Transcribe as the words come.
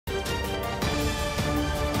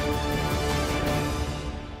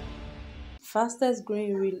fastest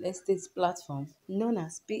growing real estate platform, known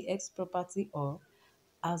as PropertyHub,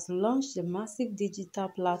 has launched a massive digital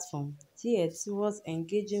platform geared towards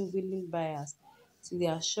engaging willing buyers to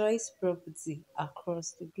their choice property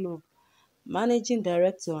across the globe. Managing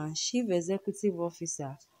Director and Chief Executive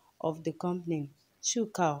Officer of the company,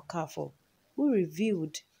 Chuka Okafor, who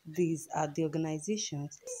revealed this at the organization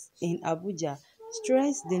in Abuja,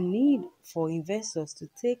 stressed the need for investors to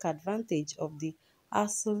take advantage of the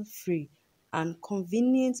hassle-free and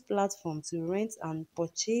convenient platform to rent and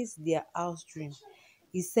purchase their house dream.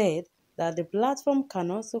 He said that the platform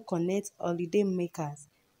can also connect holidaymakers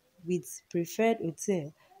with preferred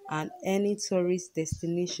hotel and any tourist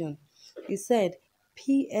destination. He said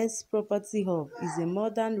PS Property Hub is a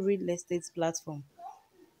modern real estate platform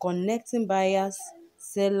connecting buyers,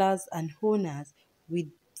 sellers and owners with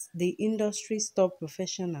the industry's top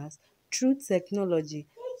professionals through technology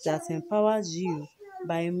that empowers you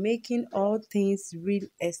by making all things real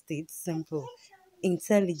estate simple,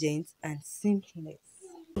 intelligent and seamless.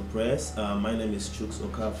 Press. My name is Chuks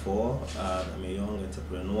Okafor. I'm a young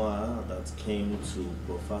entrepreneur that came to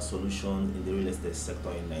provide solutions in the real estate sector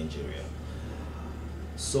in Nigeria.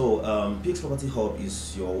 So, PX Property Hub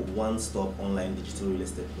is your one-stop online digital real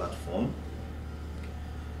estate platform.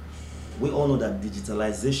 We all know that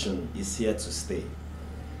digitalization is here to stay,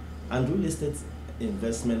 and real estate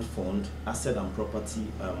investment fund, asset and property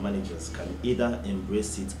managers can either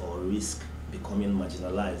embrace it or risk becoming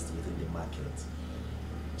marginalized within the market.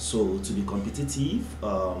 So to be competitive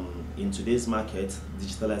in today's market,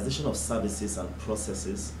 digitalization of services and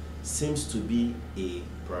processes seems to be a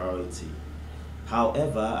priority.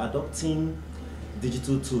 However, adopting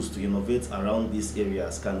digital tools to innovate around these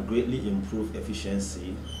areas can greatly improve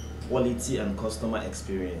efficiency, quality, and customer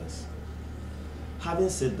experience. Having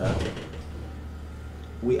said that,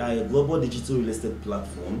 we are a global digital real estate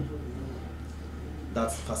platform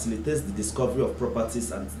that facilitates the discovery of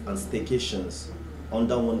properties and staycations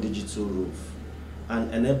under one digital roof,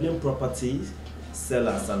 and enabling property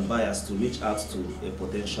sellers and buyers to reach out to a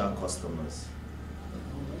potential customers.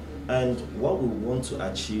 And what we want to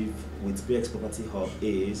achieve with PX Property Hub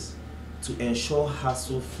is to ensure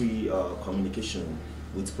hassle-free communication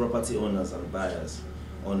with property owners and buyers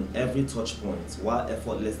on every touch point while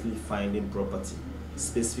effortlessly finding property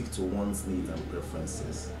specific to one's needs and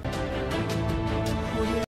preferences.